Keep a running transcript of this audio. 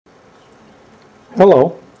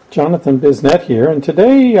Hello, Jonathan Bisnet here, and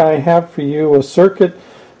today I have for you a circuit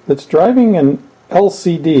that's driving an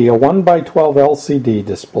LCD, a 1x12 LCD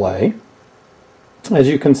display. As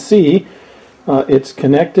you can see, it's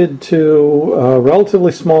connected to a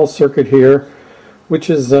relatively small circuit here, which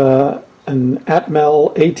is an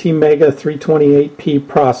ATMEL ATMega328P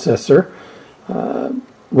processor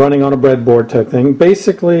running on a breadboard type thing.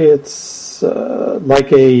 Basically, it's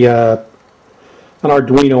like an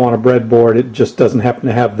Arduino on a breadboard. It just doesn't happen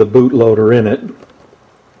to have the bootloader in it.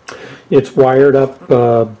 It's wired up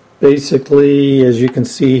basically, as you can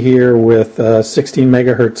see here, with a 16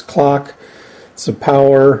 megahertz clock, some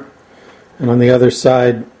power, and on the other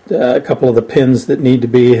side a couple of the pins that need to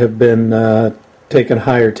be have been taken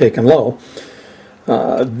high or taken low.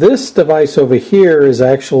 This device over here is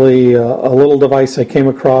actually a little device I came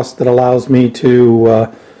across that allows me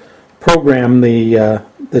to program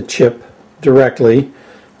the chip directly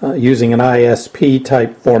using an ISP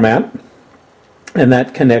type format, and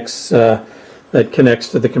that connects to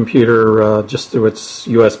the computer just through its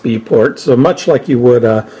USB port. So much like you would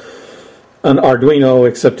an Arduino,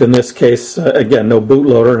 except in this case, again, no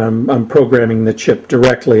bootloader, and I'm programming the chip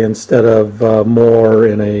directly instead of more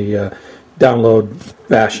in a download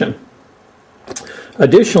fashion.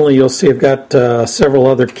 Additionally, you'll see I've got several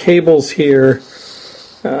other cables here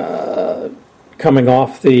coming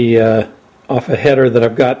off off a header that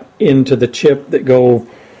I've got into the chip that go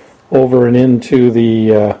over and into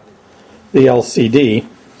the LCD.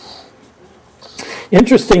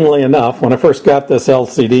 Interestingly enough, when I first got this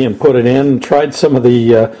LCD and put it in, tried some of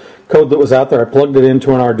the code that was out there, I plugged it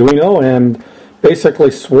into an Arduino and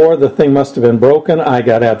basically swore the thing must have been broken. I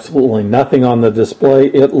got absolutely nothing on the display.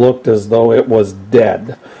 It looked as though it was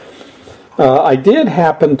dead. I did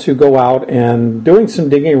happen to go out and, doing some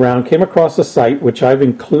digging around, came across a site which I've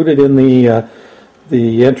included in the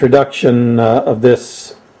introduction of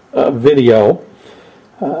this video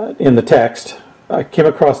in the text. I came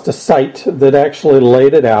across a site that actually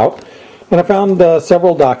laid it out, and I found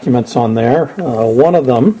several documents on there. One of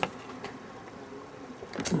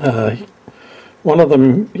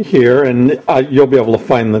them here, and you'll be able to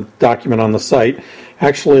find the document on the site,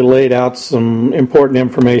 actually laid out some important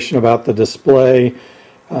information about the display,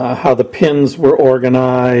 how the pins were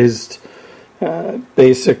organized,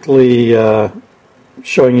 basically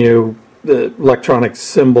showing you the electronic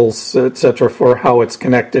symbols, etc., for how it's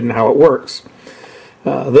connected and how it works.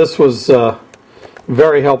 This was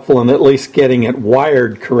very helpful in at least getting it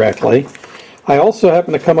wired correctly. I also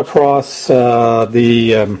happened to come across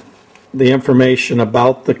the information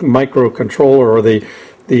about the microcontroller, or the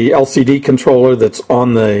LCD controller that's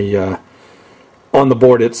on the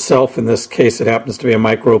board itself. In this case, it happens to be a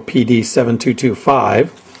micro PD7225.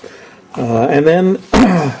 And then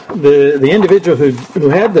the individual who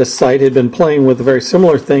had this site had been playing with a very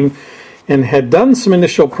similar thing and had done some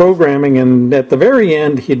initial programming, and at the very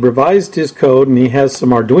end he'd revised his code, and he has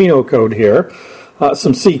some Arduino code here,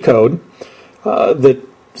 some C code that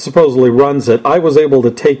supposedly runs it. I was able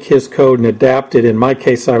to take his code and adapt it. In my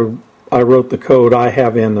case, I wrote the code I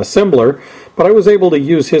have in assembler, but I was able to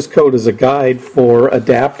use his code as a guide for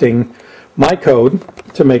adapting my code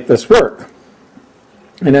to make this work.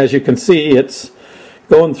 And as you can see, it's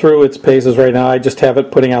going through its paces right now. I just have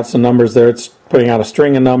it putting out some numbers there. It's putting out a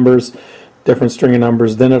string of numbers, different string of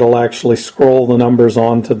numbers. Then it'll actually scroll the numbers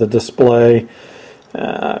onto the display.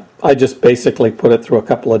 I just basically put it through a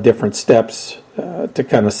couple of different steps to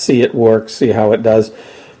kind of see it work, see how it does.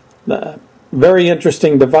 Very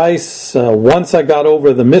interesting device. Once I got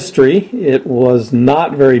over the mystery, it was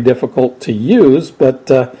not very difficult to use,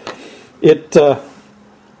 but it's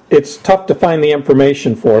tough to find the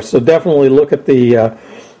information for. So definitely look at the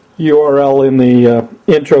URL in the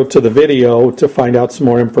intro to the video to find out some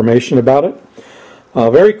more information about it.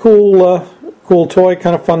 Very cool, cool toy,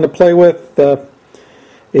 kind of fun to play with.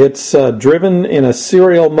 It's driven in a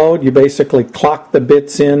serial mode. You basically clock the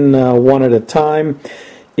bits in one at a time.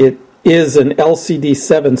 It is an LCD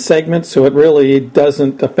 7 segment, so it really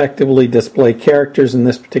doesn't effectively display characters in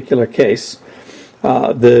this particular case.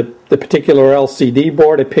 The particular LCD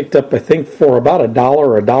board I picked up, I think, for about $1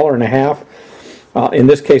 or $1.50, in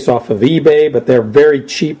this case off of eBay, but they're very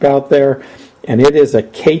cheap out there, and it is a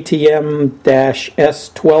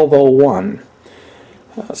KTM-S1201.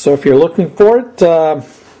 So if you're looking for it,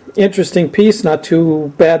 interesting piece, not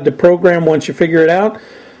too bad to program once you figure it out.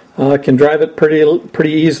 Can drive it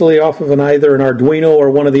pretty easily off of either an Arduino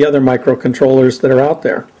or one of the other microcontrollers that are out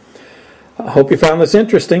there. I hope you found this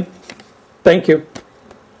interesting. Thank you.